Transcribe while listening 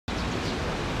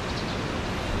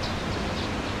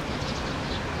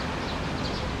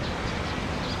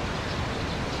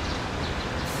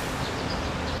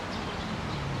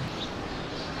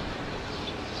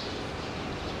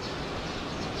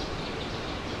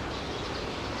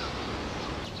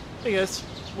Hey guys,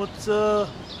 what's up?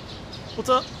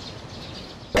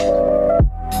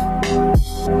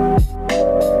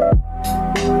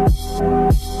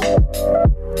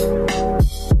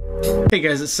 Hey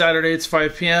guys, it's Saturday, it's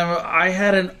 5 p.m. I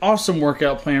had an awesome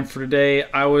workout plan for today.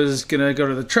 I was gonna go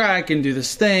to the track and do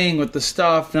this thing with the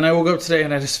stuff, and I woke up today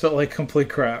and I just felt like complete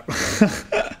crap.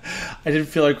 I didn't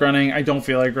feel like running. I don't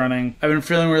feel like running. I've been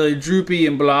feeling really droopy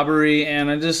and blobbery,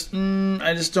 and I just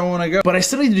don't want to go. But I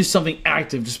still need to do something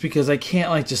active just because I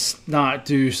can't like just not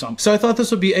do something. So I thought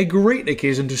this would be a great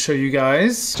occasion to show you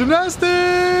guys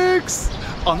gymnastics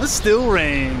on the still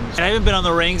rings. And I haven't been on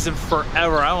the rings in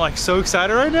forever. I'm like so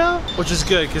excited right now, which is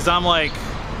good because I'm like,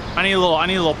 I need a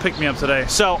little pick-me-up today.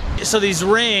 So these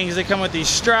rings, they come with these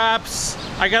straps.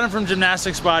 I got them from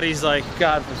Gymnastics Bodies like,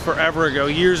 God, forever ago,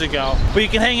 years ago. But you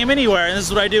can hang them anywhere, and this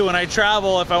is what I do when I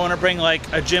travel. If I want to bring like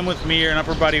a gym with me or an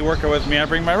upper body workout with me, I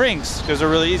bring my rings because they're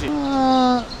really easy.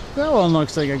 That one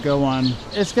looks like a good one.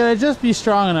 It's gonna just be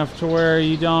strong enough to where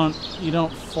you don't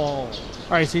fall.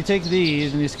 All right, so you take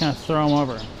these and you just kind of throw them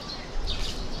over.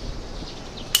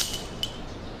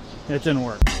 It didn't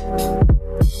work.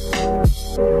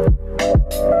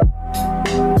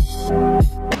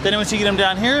 Then once you get them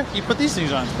down here, you put these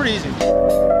things on. It's pretty easy.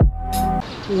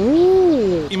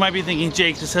 Ooh. You might be thinking,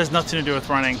 Jake, this has nothing to do with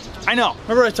running. I know.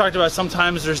 Remember I talked about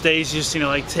sometimes there's days you just need to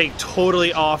like take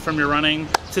totally off from your running.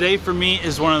 Today for me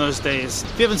is one of those days.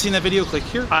 If you haven't seen that video, click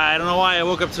here. I don't know why I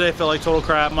woke up today, felt like total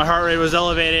crap. My heart rate was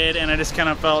elevated and I just kind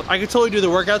of felt I could totally do the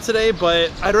workout today,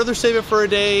 but I'd rather save it for a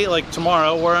day like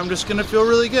tomorrow where I'm just gonna feel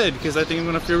really good because I think I'm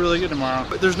gonna feel really good tomorrow.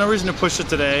 But there's no reason to push it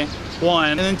today,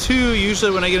 one. And then two,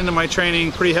 usually when I get into my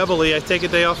training pretty heavily, I take a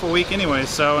day off a week anyway,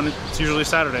 so, and it's usually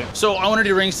Saturday. So I wanna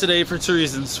do rings today for two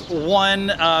reasons. One,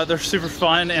 they're super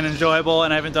fun and enjoyable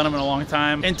and I haven't done them in a long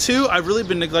time. And two, I've really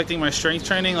been neglecting my strength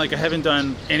training. Like I haven't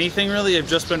done anything really, I've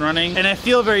just been running. And I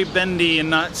feel very bendy and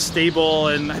not stable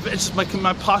and it's just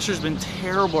my posture's been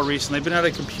terrible recently. I've been at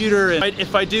a computer and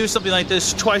if I do something like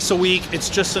this twice a week, it's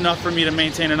just enough for me to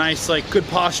maintain a nice like good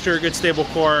posture, good stable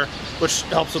core, which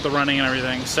helps with the running and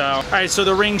everything. So, all right, so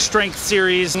the ring strength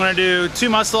series, I'm gonna do 2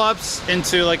 muscle ups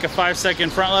into like a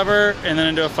 5-second front lever and then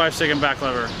into a 5-second back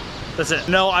lever. That's it.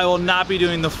 No, I will not be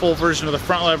doing the full version of the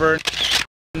front lever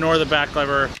nor the back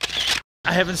lever.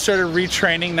 I haven't started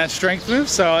retraining that strength move,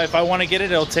 so if I want to get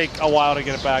it, it'll take a while to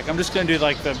get it back. I'm just gonna do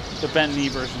like the bent knee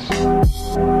version.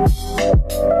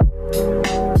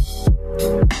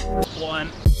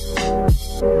 1.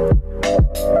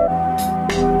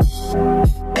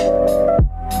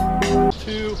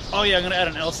 2. Oh yeah, I'm gonna add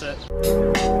an L set.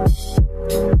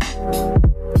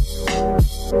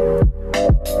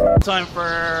 Time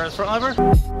for the front lever.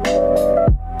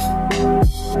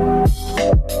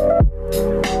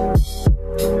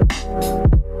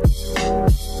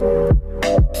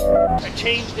 I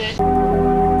changed it.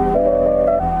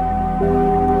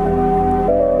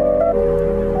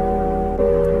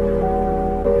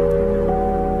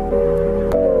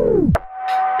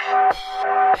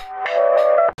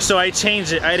 So I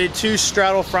changed it. I did 2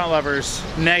 straddle front levers,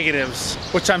 negatives,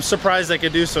 which I'm surprised I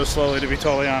could do so slowly, to be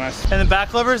totally honest. And the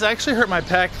back levers, I actually hurt my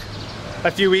pec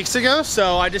a few weeks ago,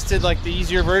 so I just did like the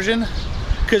easier version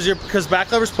because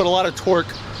back levers put a lot of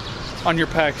torque on your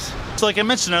pecs. So like I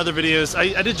mentioned in other videos,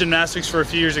 I did gymnastics for a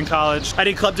few years in college. I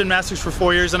did club gymnastics for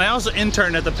 4 years, and I also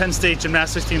interned at the Penn State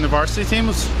gymnastics team, the varsity team. It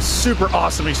was a super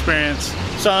awesome experience.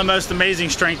 Some of the most amazing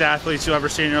strength athletes you'll ever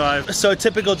see in your life. So a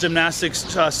typical gymnastics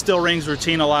still rings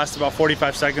routine will last about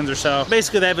 45 seconds or so.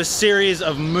 Basically, they have a series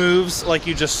of moves like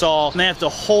you just saw, and they have to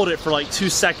hold it for like 2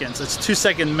 seconds. It's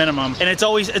 2-second minimum, and it's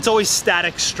always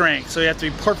static strength. So you have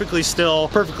to be perfectly still,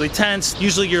 perfectly tense.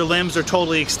 Usually your limbs are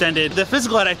totally extended. The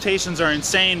physical adaptations are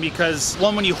insane because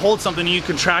one, when you hold something and you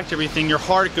contract everything, your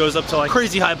heart goes up to like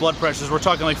crazy high blood pressures. We're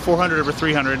talking like 400 over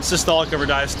 300, systolic over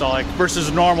diastolic, versus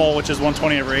normal, which is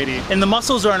 120 over 80. And the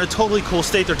muscles are in a totally cool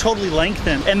state. They're totally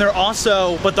lengthened. And they're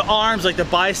also, but the arms, like the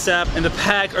bicep and the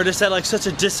pec, are just at like such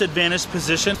a disadvantaged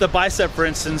position. The bicep, for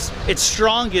instance, it's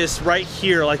strongest right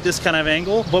here, like this kind of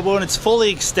angle. But when it's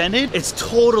fully extended, it's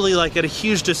totally like at a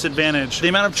huge disadvantage. The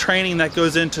amount of training that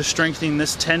goes into strengthening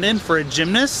this tendon for a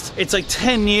gymnast, it's like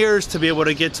 10 years to be able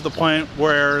to get to the point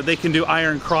where they can do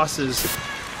iron crosses.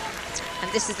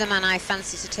 And this is the man I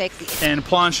fancy to take the... And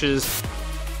planches.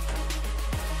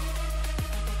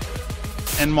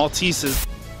 And Malteses.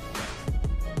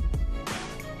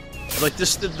 Like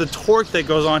this, the torque that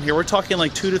goes on here, we're talking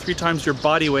like 2 to 3 times your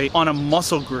body weight on a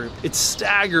muscle group. It's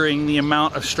staggering the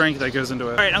amount of strength that goes into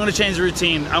it. All right, I'm gonna change the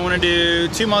routine. I'm gonna do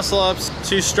 2 muscle ups,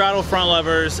 2 straddle front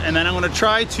levers, and then I'm gonna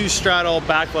try 2 straddle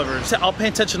back levers. I'll pay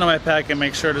attention to my pec and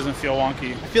make sure it doesn't feel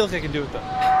wonky. I feel like I can do it though.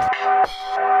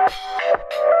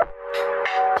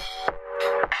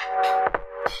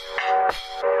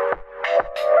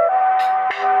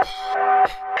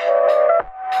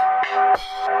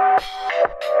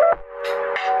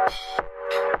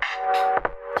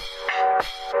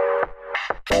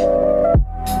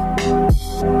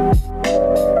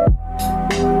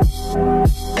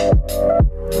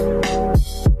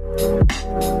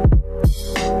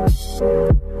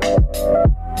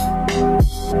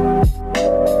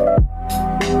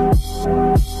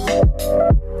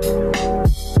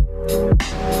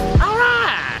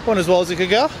 Went as well as it could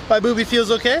go. My booby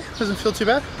feels okay, doesn't feel too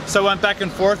bad. So I went back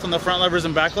and forth on the front levers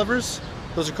and back levers.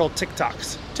 Those are called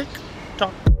tick-tocks.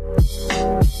 Tick-tock.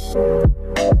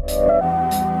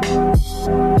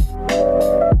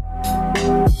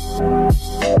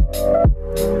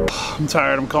 I'm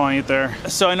tired, I'm calling it there.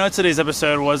 So I know today's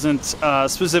episode wasn't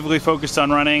specifically focused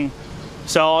on running.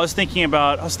 So I was thinking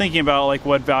about like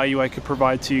what value I could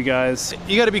provide to you guys.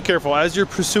 You got to be careful as you're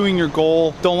pursuing your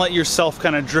goal. Don't let yourself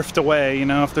kind of drift away. You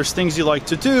know, if there's things you like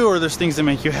to do, or there's things that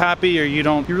make you happy, or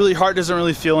your really heart doesn't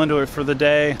really feel into it for the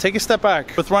day, take a step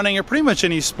back. With running or pretty much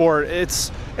any sport,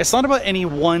 it's not about any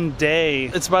one day.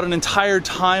 It's about an entire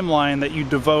timeline that you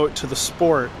devote to the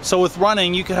sport. So with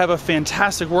running, you could have a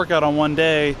fantastic workout on one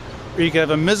day, or you could have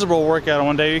a miserable workout on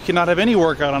one day, or you could not have any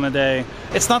workout on a day.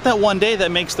 It's not that one day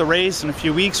that makes the race in a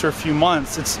few weeks or a few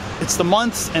months. It's the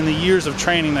months and the years of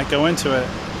training that go into it.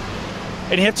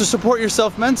 And you have to support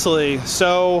yourself mentally.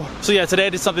 So yeah, today I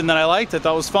did something that I liked, I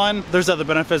thought was fun. There's other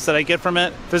benefits that I get from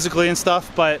it, physically and stuff,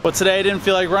 but today I didn't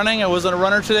feel like running. I wasn't a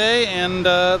runner today, and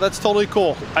that's totally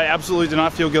cool. I absolutely do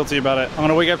not feel guilty about it. I'm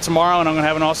gonna wake up tomorrow and I'm gonna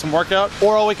have an awesome workout,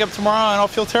 or I'll wake up tomorrow and I'll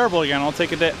feel terrible again. I'll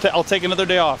take another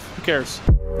day off. Who cares?